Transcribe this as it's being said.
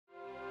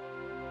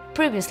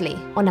Previously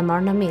on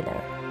Amarna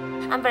Miller.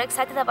 I'm very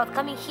excited about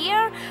coming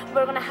here.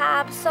 We're gonna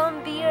have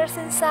some beers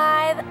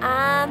inside,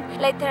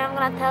 and later I'm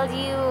gonna tell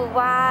you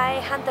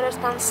why Hunter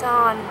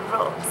Stanson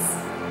rules.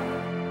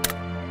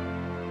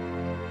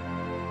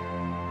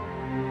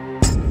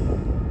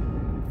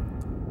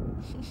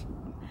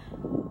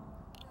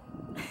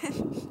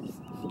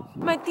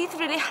 My teeth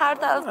really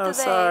hard out today. I'm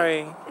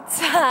sorry. It's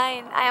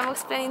fine. I am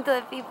explaining to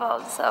the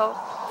people, so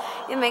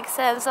it makes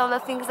sense, all the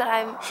things that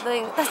I'm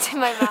doing, touching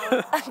my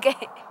mouth.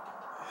 Okay.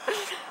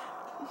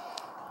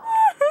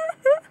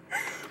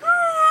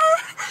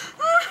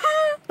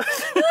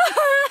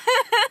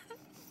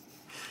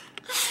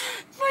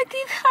 My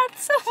teeth hurt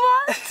so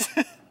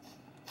much.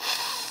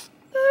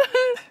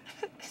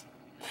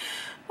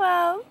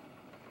 Wow.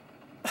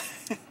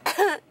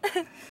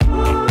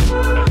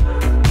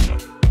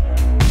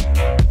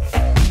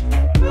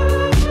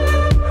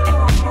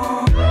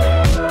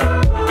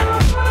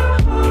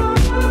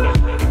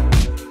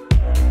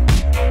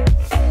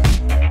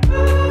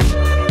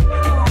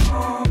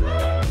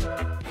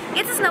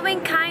 It's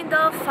snowing kind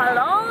of a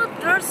lot.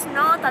 There's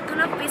not a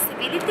ton of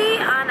visibility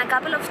and a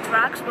couple of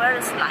tracks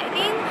were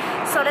sliding.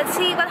 So let's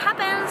see what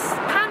happens.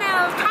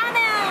 Tunnel,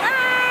 tunnel!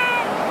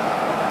 Ah!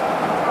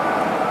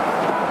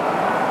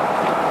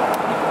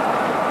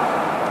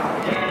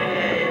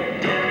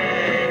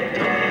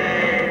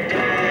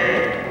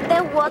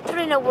 The water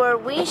in our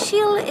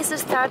windshield is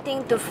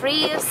starting to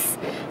freeze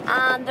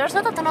and there's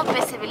not a ton of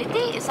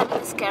visibility. It's a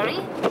bit scary,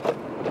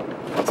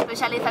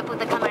 especially if I put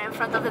the camera in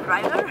front of the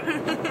driver.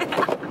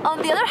 On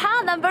the other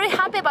hand, I'm very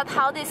happy about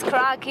how this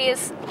crack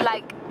is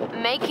like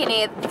making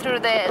it through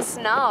the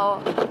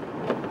snow.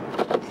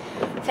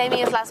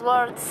 Famous last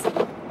words.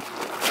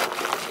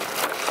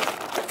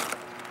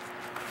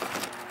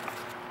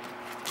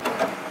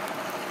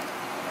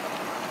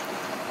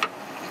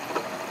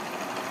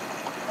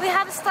 We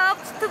have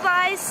stopped to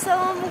buy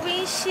some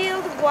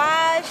windshield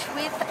wash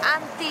with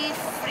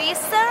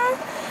anti-freezer,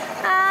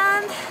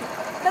 and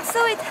let's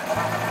do it.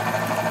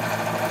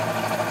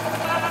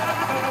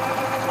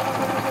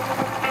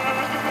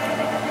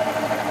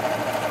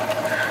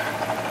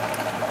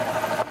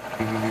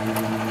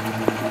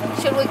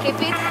 Should we keep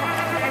it?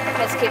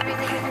 Let's keep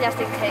it, just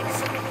in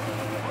case.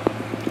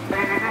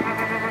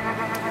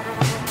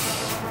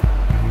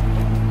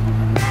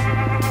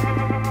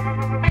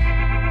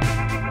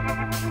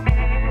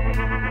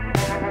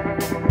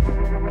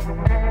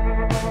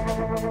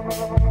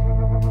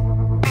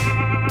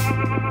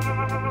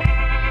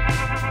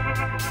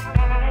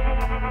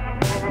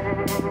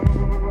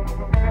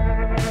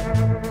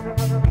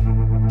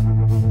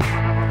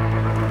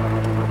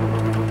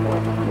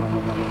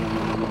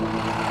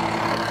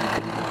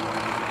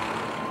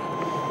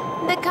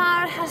 The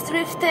car has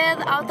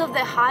drifted out of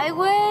the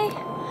highway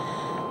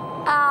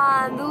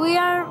and we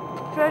are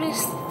pretty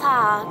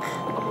stuck.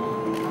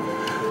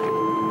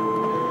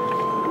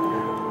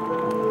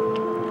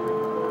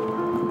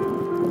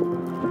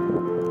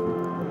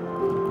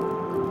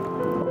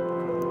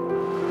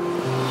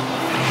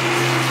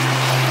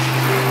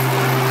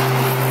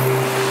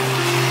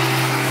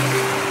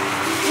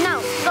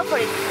 No, go for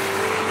it.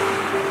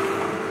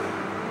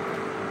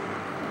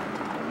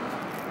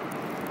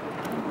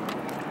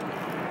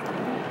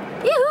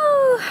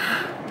 Yoo-hoo!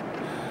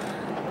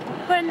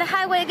 We're in the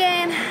highway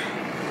again.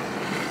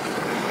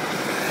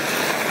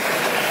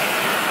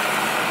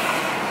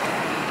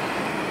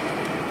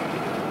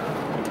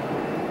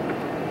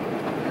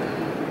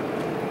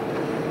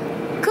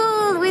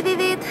 Cool, we did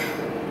it.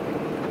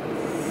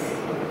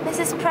 This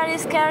is pretty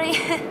scary.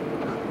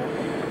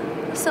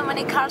 So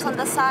many cars on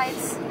the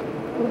sides.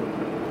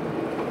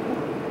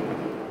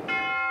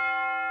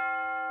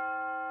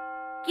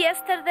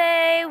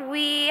 Yesterday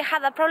we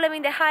had a problem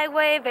in the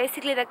highway.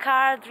 Basically the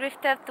car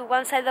drifted to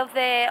one side of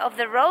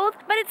the road,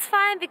 but it's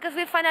fine because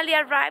we finally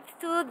arrived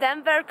to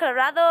Denver,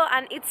 Colorado,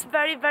 and it's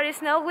very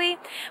snowy.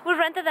 We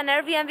rented an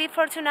Airbnb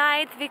for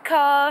tonight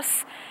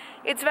because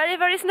it's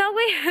very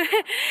snowy.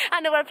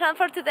 And our plan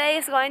for today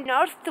is going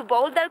north to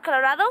Boulder,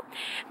 Colorado.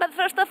 But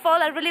first of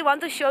all, I really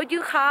want to show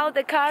you how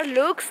the car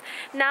looks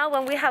now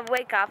when we have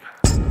wake up.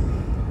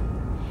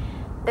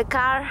 The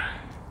car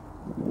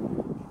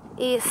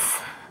is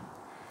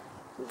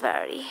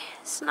very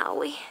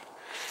snowy.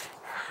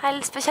 I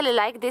especially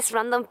like this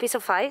random piece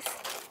of ice.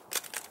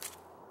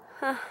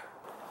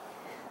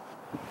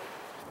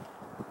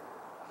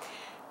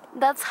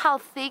 That's how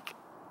thick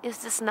is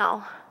the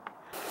snow.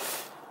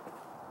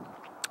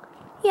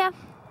 Yeah.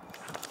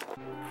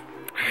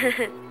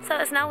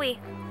 So snowy.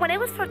 When I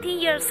was 14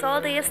 years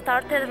old, I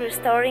started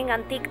restoring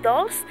antique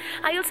dolls.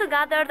 I also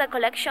gathered a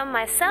collection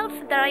myself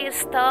that I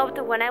stopped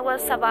when I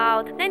was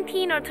about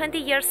 19 or 20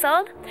 years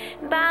old.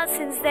 But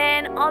since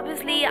then,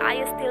 obviously,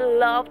 I still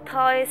love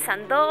toys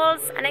and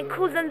dolls, and I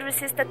couldn't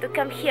resist to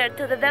come here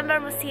to the Denver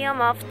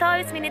Museum of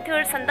Toys,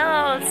 Miniatures and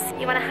Dolls.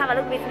 You wanna have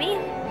a look with me?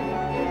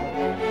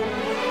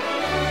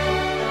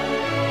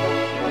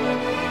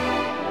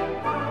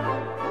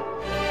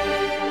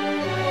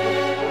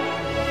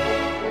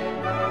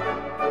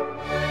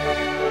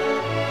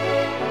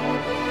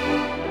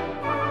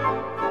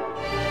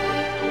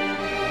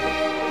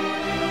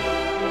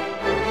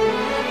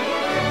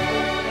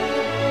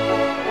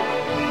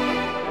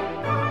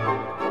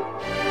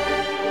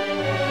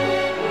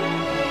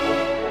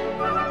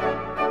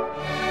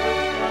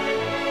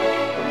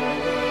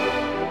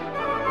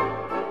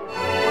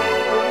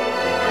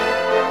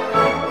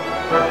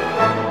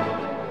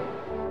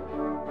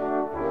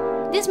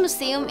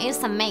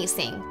 is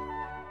amazing.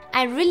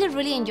 I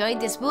really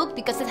enjoyed this book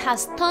because it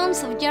has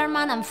tons of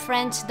German and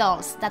French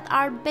dolls that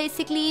are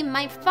basically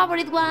my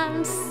favorite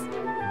ones.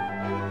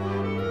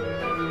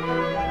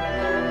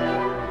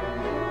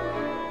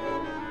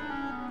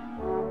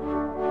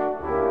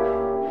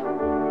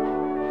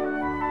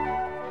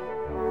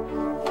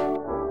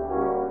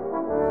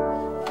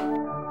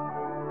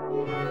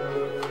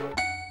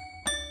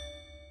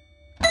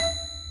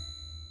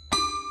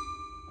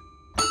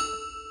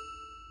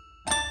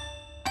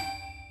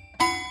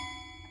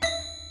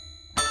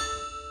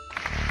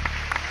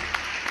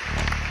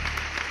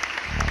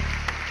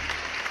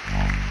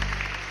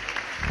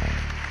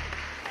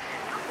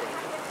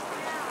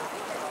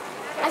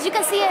 As you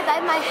can see, I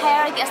dyed my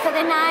hair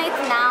yesterday night.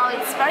 Now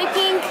it's very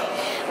pink.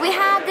 We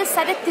have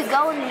decided to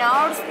go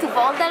north to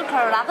Boulder,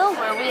 Colorado,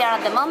 where we are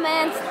at the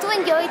moment, to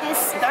enjoy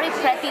this very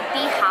pretty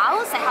tea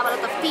house. I have a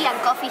lot of tea and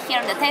coffee here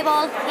on the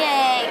table.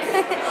 Yay!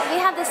 We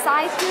have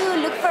decided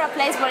to look for a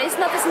place where it's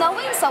not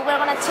snowing, so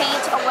we're gonna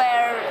change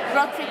our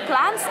road trip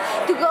plans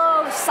to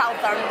go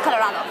southern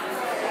Colorado.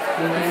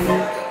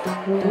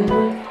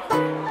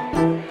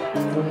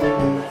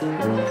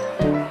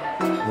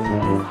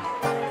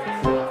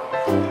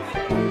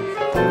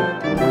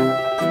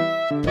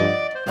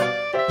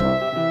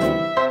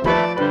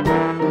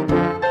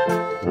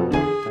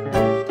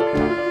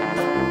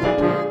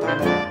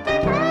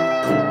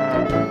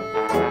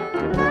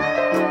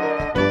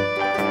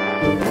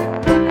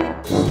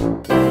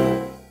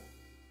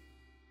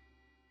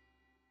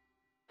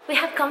 We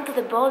have come to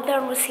the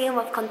Boulder Museum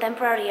of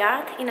Contemporary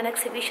Art in an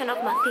exhibition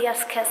of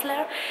Matthias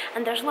Kessler,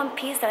 and there's one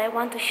piece that I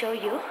want to show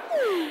you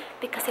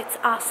because it's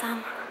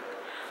awesome.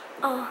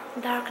 Oh,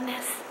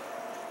 darkness.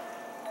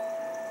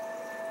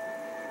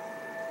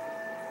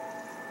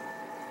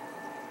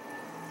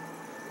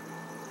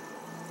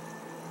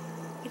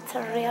 It's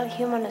a real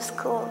human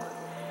skull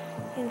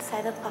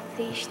inside of a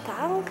fish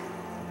tank,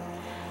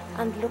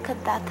 and look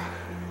at that.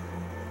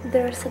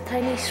 There's a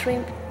tiny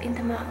shrimp in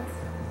the mouth.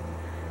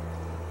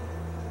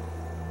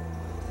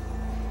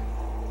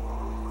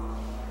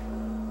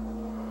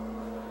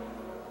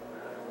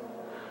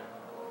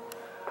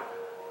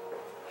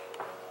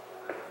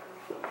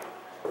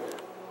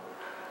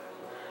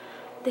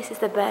 This is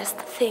the best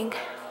thing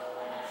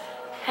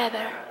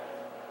ever.